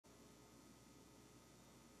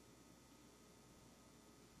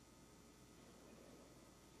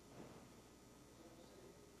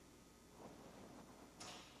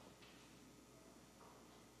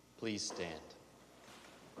Please stand.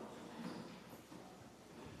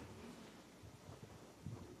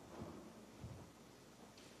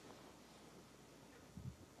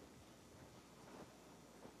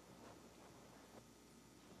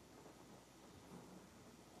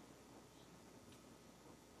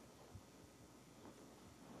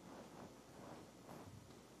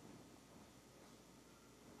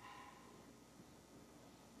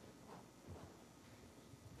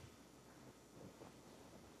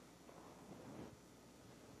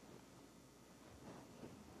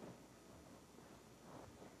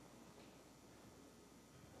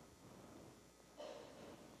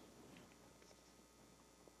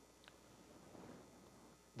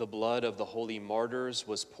 The blood of the holy martyrs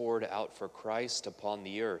was poured out for Christ upon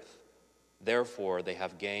the earth. Therefore, they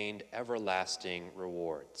have gained everlasting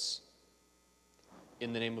rewards.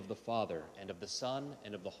 In the name of the Father, and of the Son,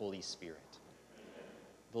 and of the Holy Spirit. Amen.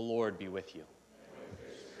 The Lord be with you. And with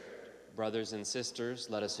your spirit. Brothers and sisters,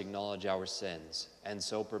 let us acknowledge our sins, and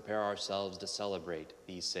so prepare ourselves to celebrate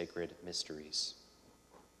these sacred mysteries.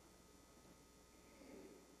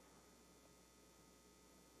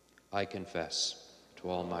 I confess to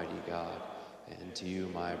Almighty God, and to you,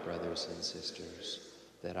 my brothers and sisters,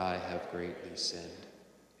 that I have greatly sinned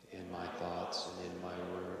in my thoughts and in my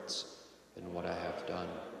words, in what I have done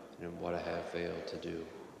and in what I have failed to do,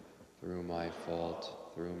 through my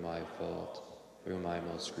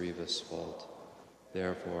most grievous fault.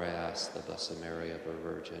 Therefore I ask the Blessed Mary, ever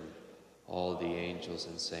Virgin, all the angels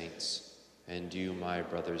and saints, and you, my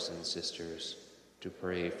brothers and sisters, to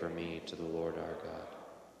pray for me to the Lord our God.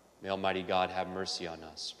 May Almighty God have mercy on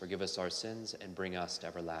us, forgive us our sins, and bring us to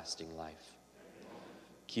everlasting life.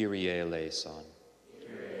 Kyrie eleison.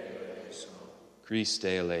 Kyrie eleison. Christe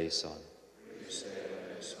eleison. Christe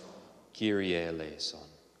eleison. Kyrie eleison.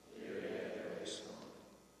 Kyrie eleison.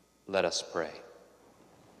 Let us pray.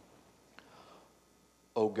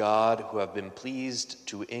 O God, who have been pleased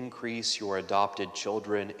to increase your adopted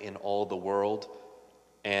children in all the world,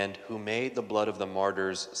 and who made the blood of the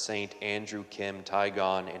martyrs, St. Andrew Kim, Tae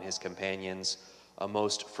Gon, and his companions, a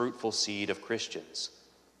most fruitful seed of Christians,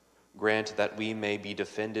 grant that we may be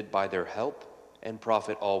defended by their help and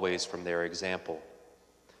profit always from their example.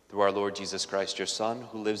 Through our Lord Jesus Christ, your Son,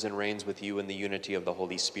 who lives and reigns with you in the unity of the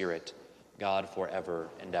Holy Spirit, God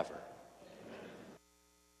forever and ever.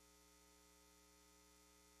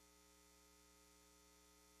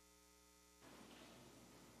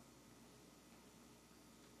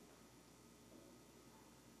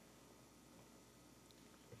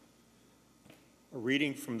 A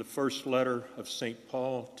reading from the first letter of St.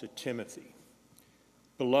 Paul to Timothy.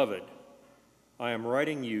 Beloved, I am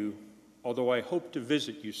writing you, although I hope to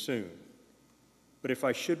visit you soon. But if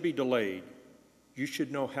I should be delayed, you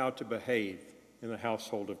should know how to behave in the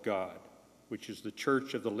household of God, which is the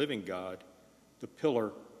church of the living God, the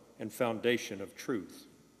pillar and foundation of truth.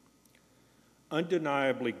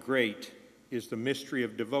 Undeniably great is the mystery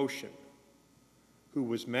of devotion, who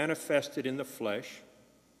was manifested in the flesh,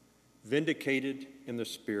 vindicated in the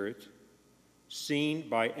Spirit, seen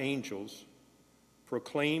by angels,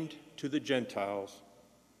 proclaimed to the Gentiles,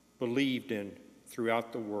 believed in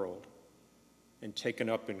throughout the world, and taken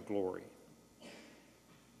up in glory.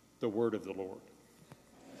 The word of the Lord.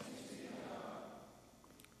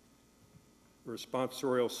 The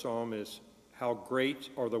responsorial psalm is, How great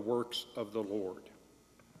are the works of the Lord.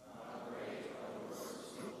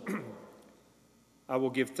 I will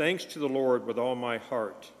give thanks to the Lord with all my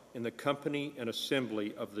heart, in the company and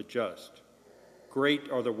assembly of the just.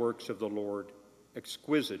 Great are the works of the Lord,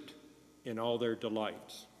 exquisite in all their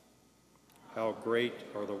delights. How great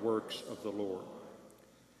are the works of the Lord.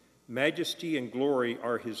 Majesty and glory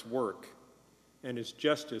are his work, and his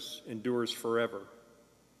justice endures forever.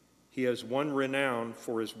 He has won renown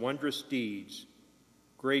for his wondrous deeds.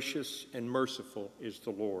 Gracious and merciful is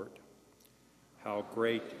the Lord. How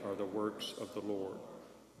great are the works of the Lord.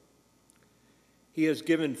 He has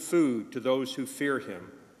given food to those who fear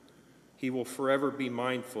him. He will forever be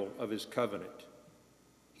mindful of his covenant.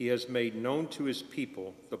 He has made known to his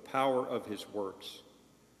people the power of his works,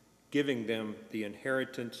 giving them the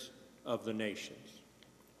inheritance of the nations.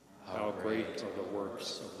 How great are the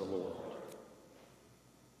works of the Lord.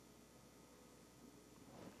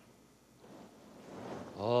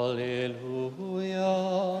 Alleluia,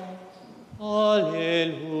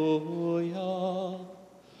 alleluia,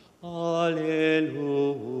 alleluia,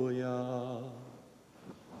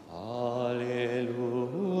 alleluia, alleluia,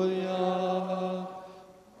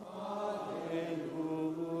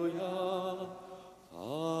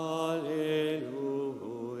 alleluia.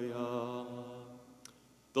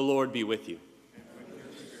 The Lord be with you.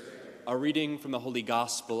 A reading from the Holy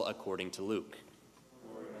Gospel according to Luke.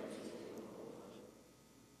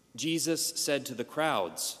 Jesus said to the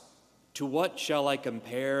crowds, "To what shall I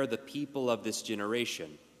compare the people of this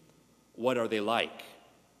generation? What are they like?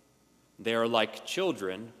 They are like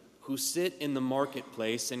children who sit in the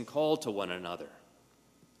marketplace and call to one another.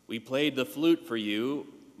 We played the flute for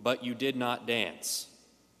you, but you did not dance.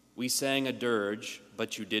 We sang a dirge,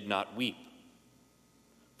 but you did not weep.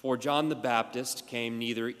 For John the Baptist came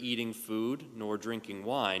neither eating food nor drinking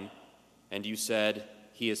wine, and you said,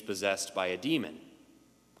 'He is possessed by a demon.'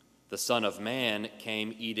 The Son of Man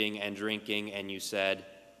came eating and drinking, and you said,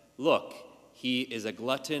 'Look, he is a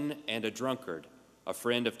glutton and a drunkard, a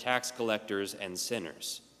friend of tax collectors and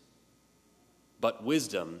sinners.' But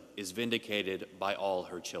wisdom is vindicated by all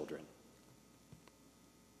her children."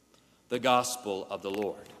 The Gospel of the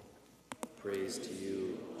Lord. Praise to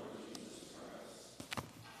you.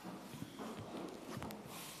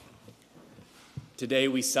 Today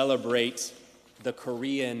we celebrate the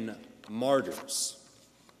Korean martyrs.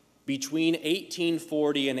 Between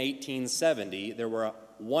 1840 and 1870, there were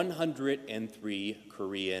 103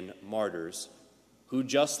 Korean martyrs who,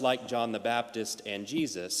 just like John the Baptist and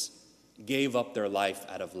Jesus, gave up their life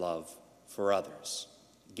out of love for others,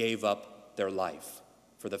 gave up their life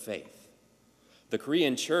for the faith. The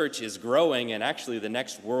Korean church is growing, and actually the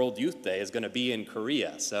next World Youth Day is going to be in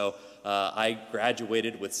Korea. So I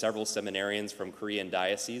graduated with several seminarians from Korean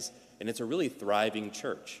dioceses, and it's a really thriving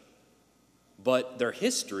church. But their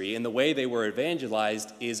history and the way they were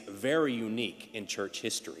evangelized is very unique in church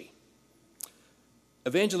history.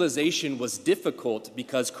 Evangelization was difficult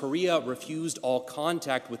because Korea refused all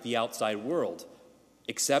contact with the outside world,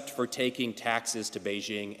 except for taking taxes to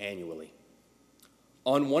Beijing annually.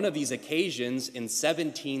 On one of these occasions in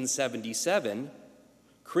 1777,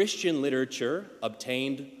 Christian literature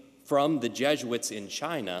obtained from the Jesuits in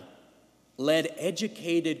China led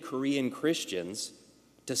educated Korean Christians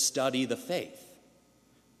to study the faith.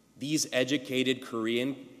 These educated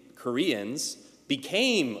Koreans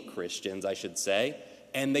became Christians, I should say,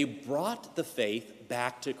 and they brought the faith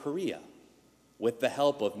back to Korea with the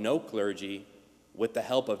help of no clergy, with the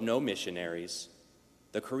help of no missionaries.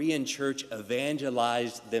 The Korean church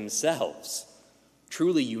evangelized themselves,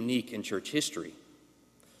 truly unique in church history.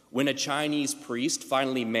 When a Chinese priest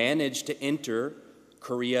finally managed to enter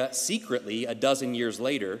Korea secretly a dozen years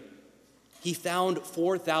later, he found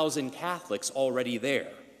 4,000 Catholics already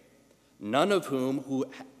there, none of whom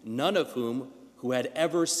who had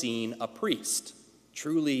ever seen a priest.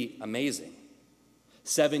 Truly amazing.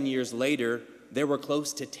 7 years later, there were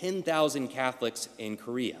close to 10,000 Catholics in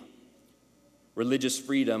Korea. Religious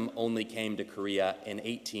freedom only came to Korea in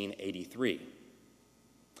 1883.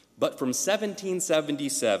 But from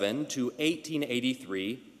 1777 to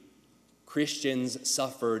 1883, Christians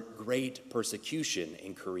suffered great persecution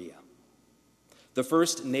in Korea. The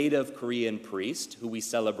first native Korean priest, who we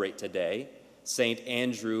celebrate today, St.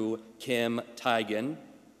 Andrew Kim Tae Gon,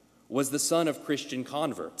 was the son of Christian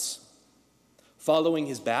converts. Following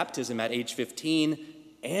his baptism at age 15,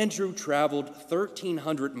 Andrew traveled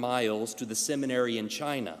 1,300 miles to the seminary in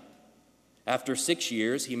China. After 6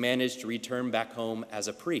 years, he managed to return back home as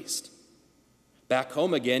a priest. Back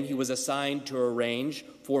home again, he was assigned to arrange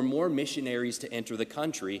for more missionaries to enter the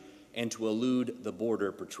country and to elude the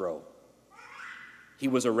border patrol. He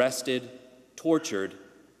was arrested, tortured,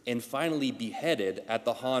 and finally beheaded at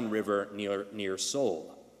the Han River near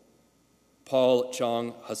Seoul. Paul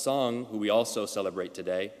Chung Hasong, who we also celebrate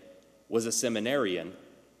today, was a seminarian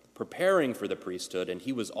preparing for the priesthood, and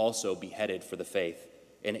he was also beheaded for the faith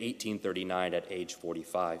in 1839 at age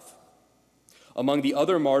 45. Among the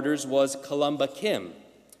other martyrs was Columba Kim,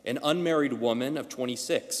 an unmarried woman of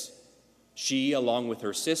 26. She, along with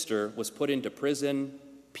her sister, was put into prison,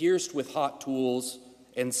 pierced with hot tools,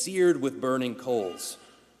 and seared with burning coals.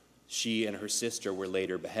 She and her sister were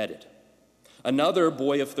later beheaded. Another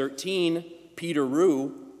boy of 13, Peter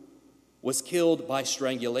Rue, was killed by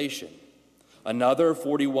strangulation. Another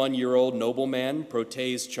 41-year-old nobleman,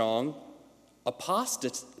 Protase Chong,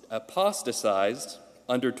 apostatized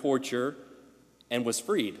under torture and was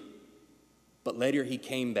freed. But later he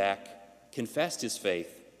came back, confessed his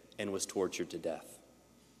faith, and was tortured to death.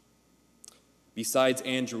 Besides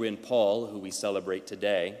Andrew and Paul, who we celebrate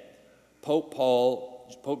today, Pope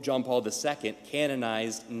John Paul II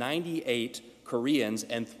canonized 98 Koreans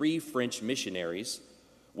and 3 French missionaries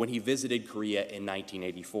when he visited Korea in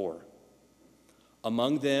 1984.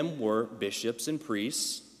 Among them were bishops and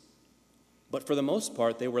priests, but for the most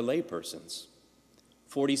part they were laypersons,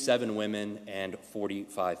 47 women and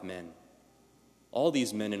 45 men. All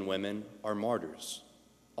these men and women are martyrs.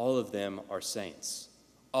 All of them are saints.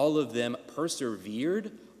 All of them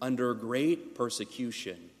persevered under great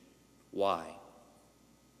persecution. Why?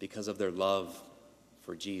 Because of their love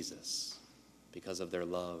for Jesus. Because of their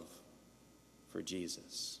love for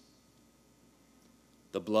Jesus.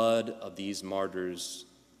 The blood of these martyrs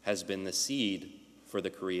has been the seed for the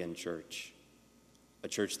Korean church, a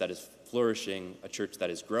church that is flourishing, a church that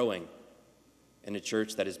is growing, and a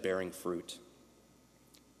church that is bearing fruit.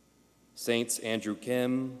 Saints Andrew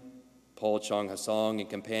Kim, Paul Chong Hasong, and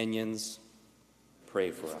companions,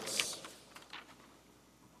 pray for us.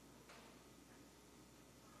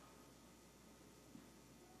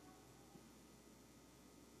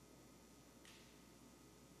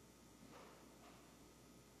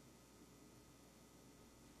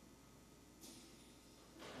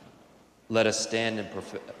 Let us stand and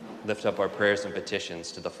lift up our prayers and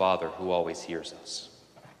petitions to the Father who always hears us.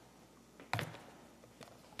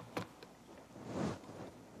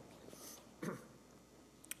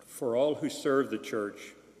 For all who serve the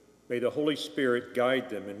church, may the Holy Spirit guide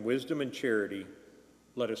them in wisdom and charity.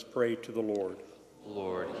 Let us pray to the Lord.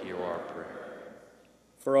 Lord, hear our prayer.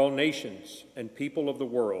 For all nations and people of the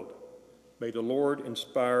world, may the Lord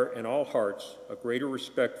inspire in all hearts a greater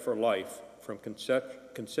respect for life from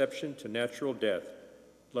conception to natural death.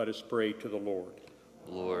 Let us pray to the Lord.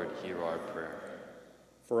 Lord, hear our prayer.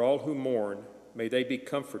 For all who mourn, may they be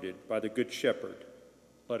comforted by the Good Shepherd.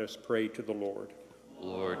 Let us pray to the Lord.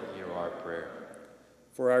 Lord, hear our prayer.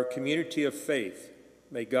 For our community of faith,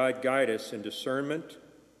 may God guide us in discernment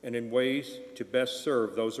and in ways to best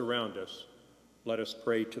serve those around us. Let us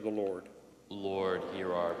pray to the Lord. Lord,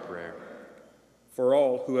 hear our prayer. For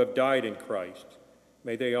all who have died in Christ,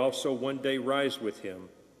 may they also one day rise with him.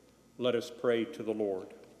 Let us pray to the Lord.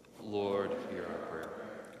 Lord, hear our prayer.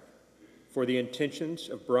 For the intentions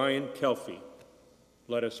of Brian Kelfie,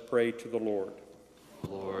 let us pray to the Lord.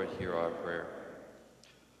 Lord, hear our prayer.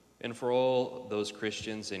 And for all those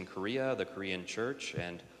Christians in Korea, the Korean church,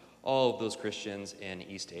 and all of those Christians in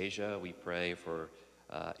East Asia, we pray for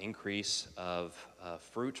increase of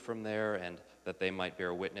fruit from there and that they might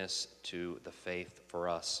bear witness to the faith for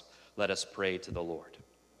us. Let us pray to the Lord.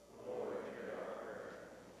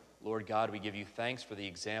 Lord God, we give you thanks for the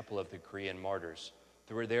example of the Korean martyrs.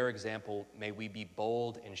 Through their example, may we be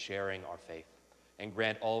bold in sharing our faith and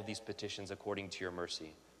grant all of these petitions according to your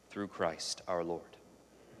mercy, through Christ our Lord.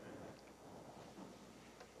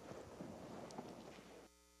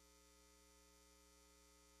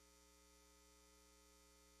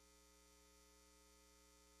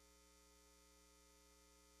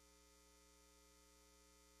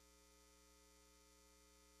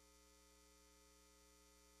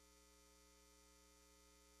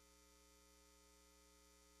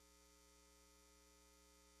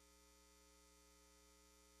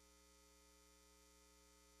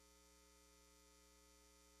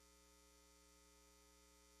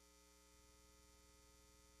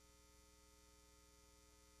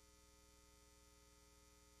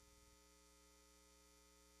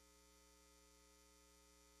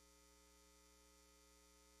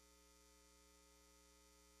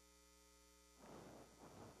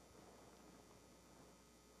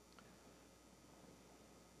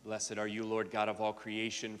 Blessed are you, Lord God of all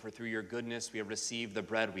creation, for through your goodness we have received the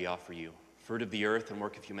bread we offer you, fruit of the earth and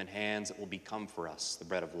work of human hands. It will become for us the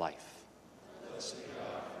bread of life. Blessed be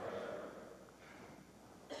God forever.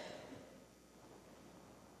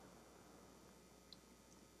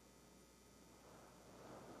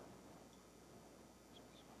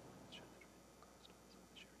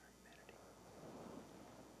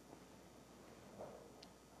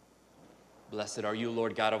 Blessed are you,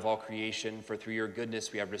 Lord God of all creation, for through your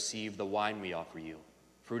goodness we have received the wine we offer you,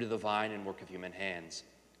 fruit of the vine and work of human hands.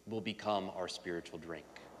 It will become our spiritual drink.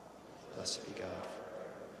 Blessed be God.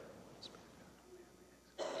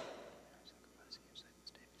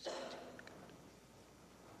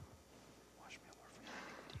 Wash me, Lord, from my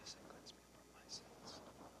iniquities and cleanse me from my sins.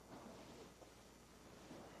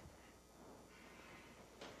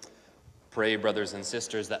 Pray, brothers and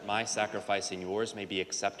sisters, that my sacrifice and yours may be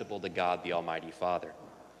acceptable to God, the Almighty Father.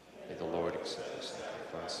 May the Lord accept this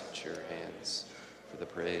sacrifice at your hands for the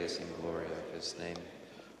praise and glory of his name,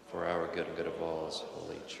 for our good and good of all his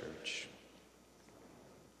holy church.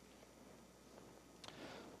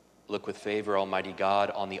 Look with favor, Almighty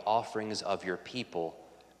God, on the offerings of your people,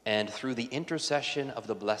 and through the intercession of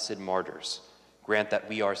the blessed martyrs, grant that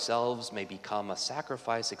we ourselves may become a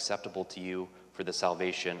sacrifice acceptable to you for the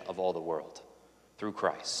salvation of all the world. Through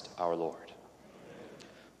Christ our Lord.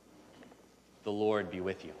 The Lord be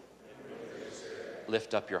with you.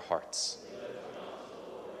 Lift up your hearts.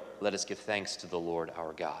 Let us give thanks to the Lord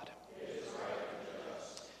our God.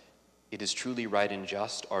 It is truly right and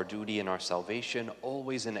just, our duty and our salvation,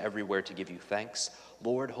 always and everywhere to give you thanks,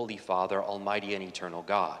 Lord, Holy Father, Almighty and eternal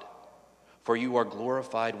God. For you are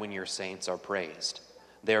glorified when your saints are praised.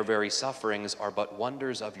 Their very sufferings are but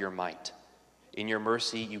wonders of your might. In your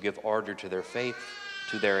mercy you give ardor to their faith,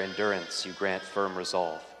 to their endurance you grant firm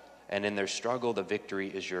resolve, and in their struggle the victory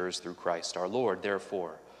is yours through Christ our Lord.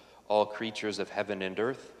 Therefore, all creatures of heaven and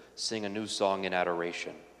earth sing a new song in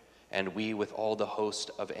adoration, and we with all the host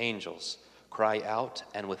of angels cry out,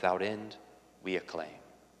 and without end we acclaim.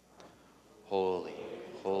 Holy,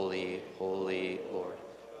 holy, holy Lord,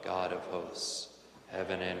 God of hosts,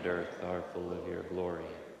 heaven and earth are full of your glory.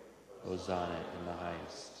 Hosanna in the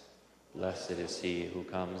highest. Blessed is he who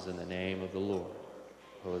comes in the name of the Lord.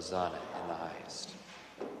 Hosanna in the highest.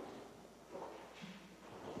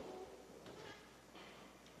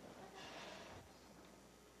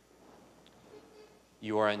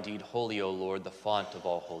 You are indeed holy, O Lord, the font of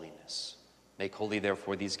all holiness. Make holy,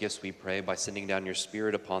 therefore, these gifts, we pray, by sending down your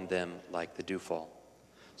Spirit upon them like the dewfall,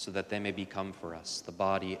 so that they may become for us the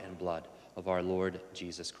body and blood of our Lord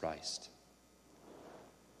Jesus Christ.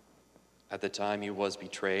 At the time he was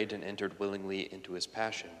betrayed and entered willingly into his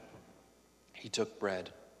passion, he took bread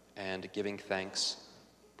and, giving thanks,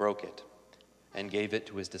 broke it and gave it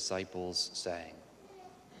to his disciples, saying,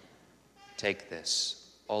 "Take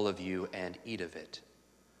this, all of you, and eat of it,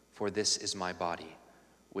 for this is my body,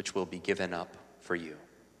 which will be given up for you."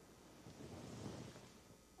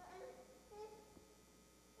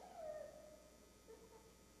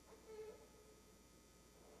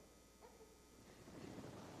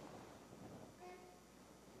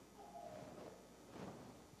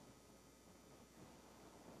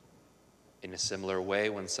 In a similar way,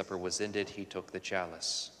 when supper was ended, he took the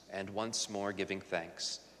chalice, and once more giving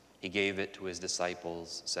thanks, he gave it to his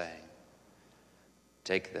disciples, saying,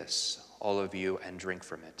 "Take this, all of you, and drink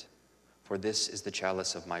from it, for this is the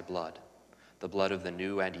chalice of my blood, the blood of the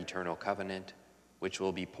new and eternal covenant, which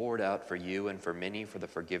will be poured out for you and for many for the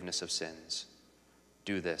forgiveness of sins.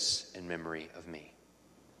 Do this in memory of me."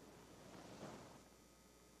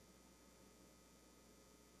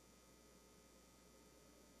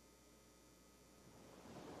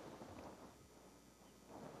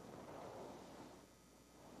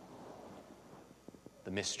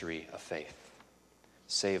 The mystery of faith.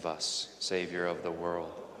 Save us, Savior of the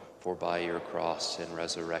world, for by your cross and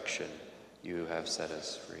resurrection you have set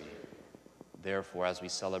us free. Therefore, as we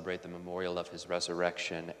celebrate the memorial of his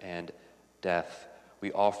resurrection and death,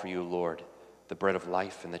 we offer you, Lord, the bread of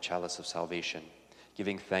life and the chalice of salvation,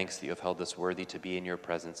 giving thanks that you have held us worthy to be in your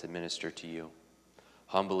presence and minister to you.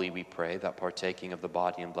 Humbly we pray that, partaking of the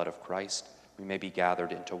body and blood of Christ, we may be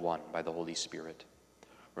gathered into one by the Holy Spirit.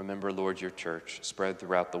 Remember, Lord, your church, spread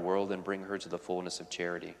throughout the world, and bring her to the fullness of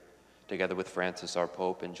charity, together with Francis, our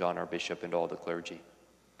Pope, and John, our Bishop, and all the clergy.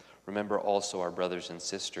 Remember also our brothers and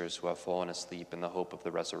sisters who have fallen asleep in the hope of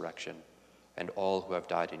the resurrection, and all who have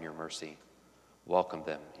died in your mercy. Welcome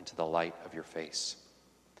them into the light of your face.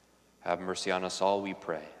 Have mercy on us all, we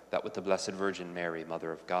pray, that with the Blessed Virgin Mary, Mother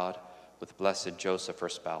of God, with blessed Joseph, her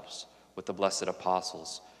spouse, with the blessed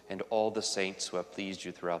apostles, and all the saints who have pleased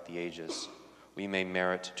you throughout the ages, we may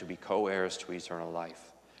merit to be co-heirs to eternal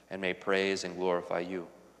life, and may praise and glorify you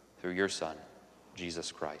through your Son, Jesus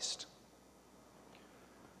Christ.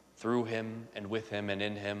 Through him, and with him, and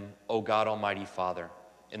in him, O God, Almighty Father,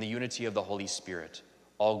 in the unity of the Holy Spirit,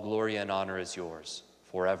 all glory and honor is yours,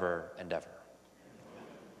 forever and ever.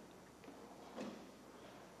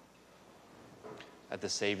 At the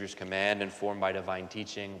Savior's command, informed by divine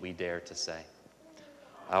teaching, we dare to say,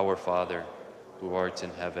 Our Father, who art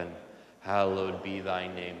in heaven, hallowed be thy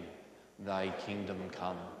name. Thy kingdom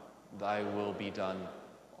come, thy will be done,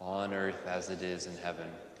 on earth as it is in heaven.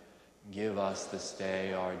 Give us this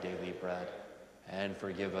day our daily bread, and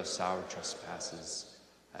forgive us our trespasses,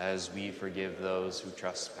 as we forgive those who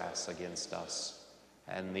trespass against us.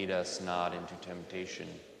 And lead us not into temptation,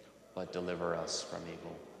 but deliver us from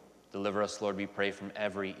evil. Deliver us, Lord, we pray, from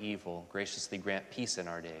every evil. Graciously grant peace in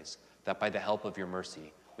our days, that by the help of your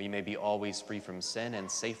mercy, we may be always free from sin and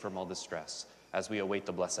safe from all distress, as we await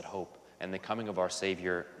the blessed hope and the coming of our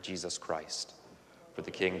Savior, Jesus Christ. For the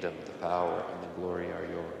kingdom, the power, and the glory are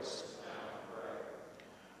yours.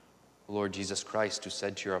 Lord Jesus Christ, who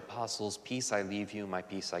said to your apostles, Peace I leave you, my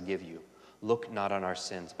peace I give you, look not on our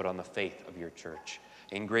sins, but on the faith of your church,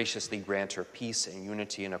 and graciously grant her peace and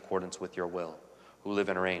unity in accordance with your will, who live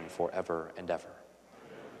and reign forever and ever.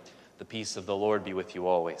 The peace of the Lord be with you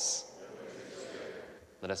always.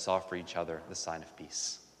 Let us offer each other the sign of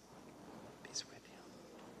peace. Peace with you.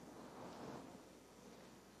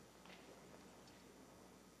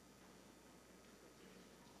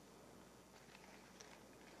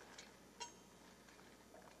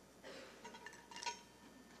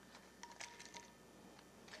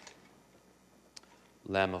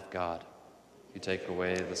 Lamb of God, you take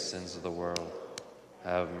away the sins of the world,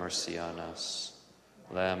 have mercy on us.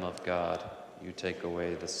 Lamb of God, you take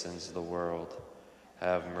away the sins of the world,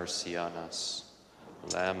 have mercy on us.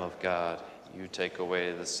 Lamb of God, you take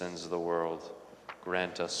away the sins of the world,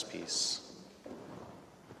 grant us peace.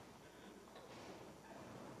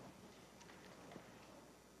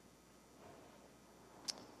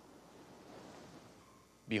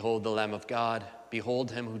 Behold the Lamb of God, behold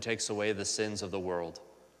him who takes away the sins of the world.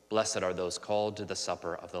 Blessed are those called to the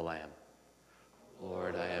supper of the Lamb.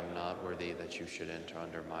 Lord, I am not worthy that you should enter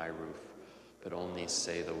under my roof, but only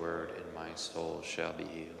say the word, and my soul shall be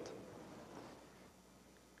healed.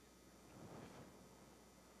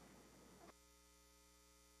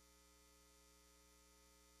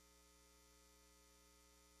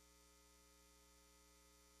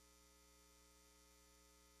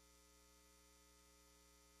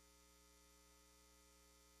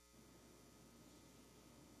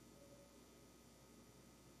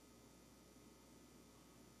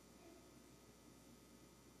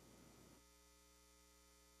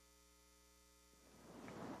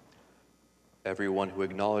 Everyone who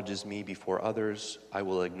acknowledges me before others, I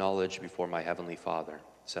will acknowledge before my heavenly Father,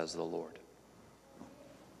 says the Lord.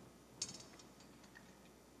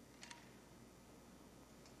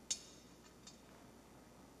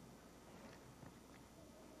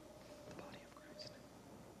 The body of Christ.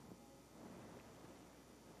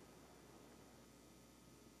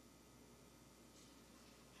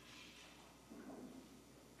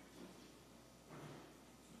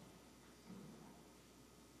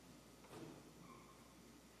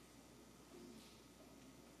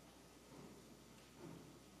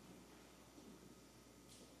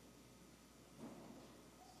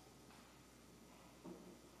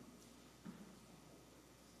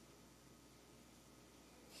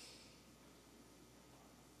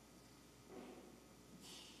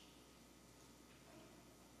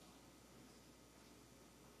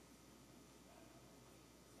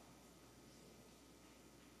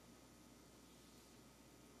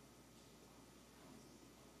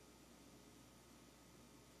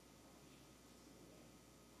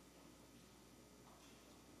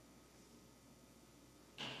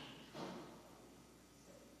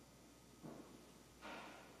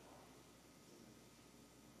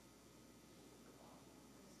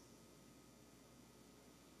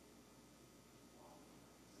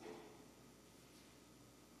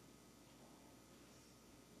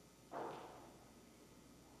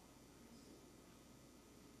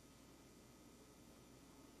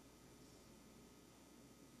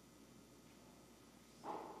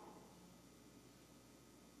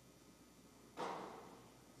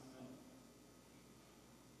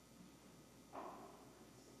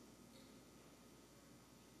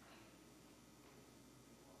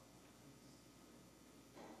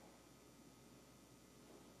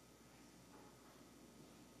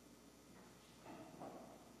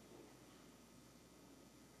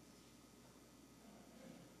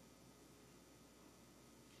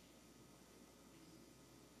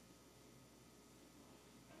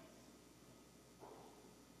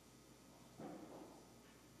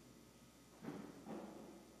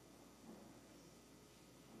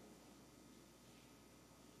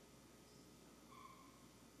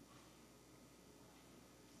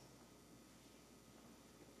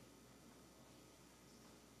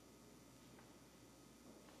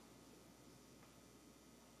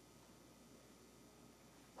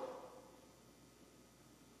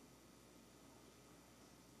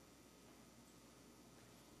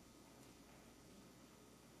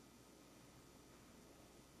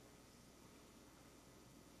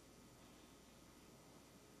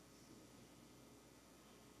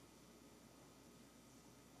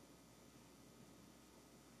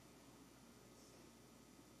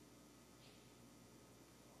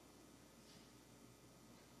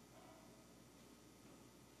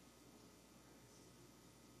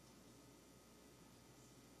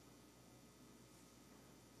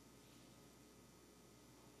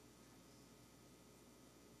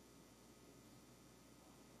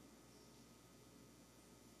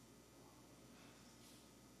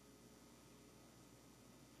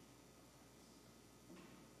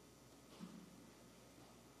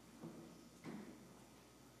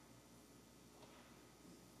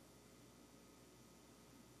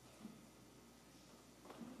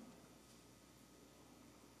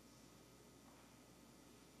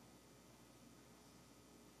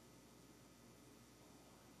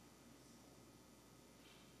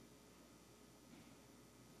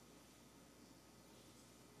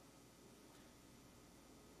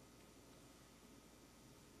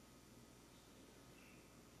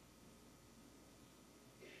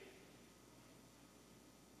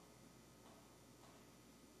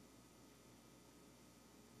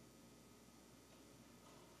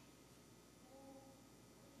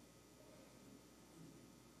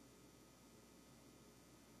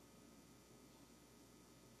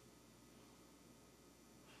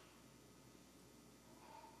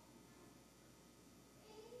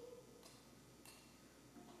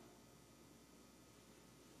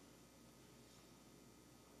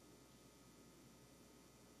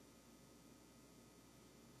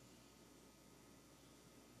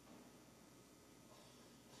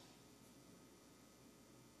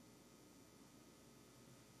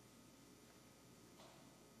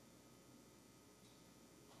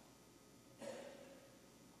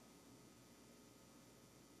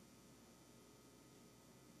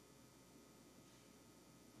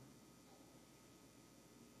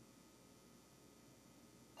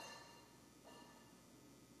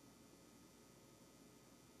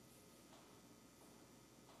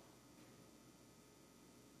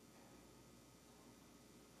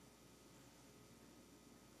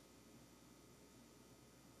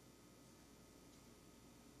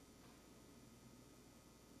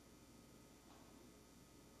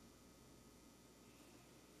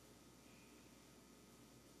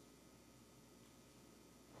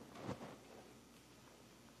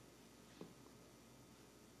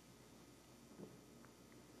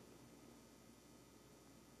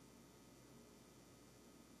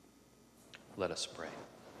 Let us pray.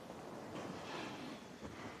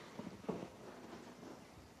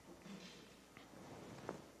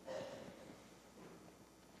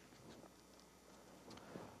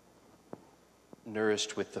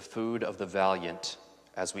 Nourished with the food of the valiant,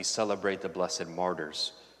 as we celebrate the blessed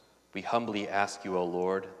martyrs, we humbly ask you, O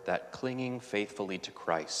Lord, that clinging faithfully to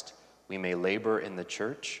Christ, we may labor in the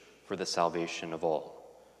church for the salvation of all.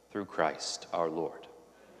 Through Christ our Lord.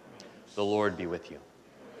 The Lord be with you.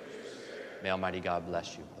 May Almighty God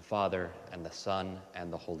bless you, the Father, and the Son,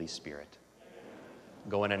 and the Holy Spirit.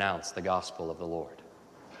 Go and announce the gospel of the Lord.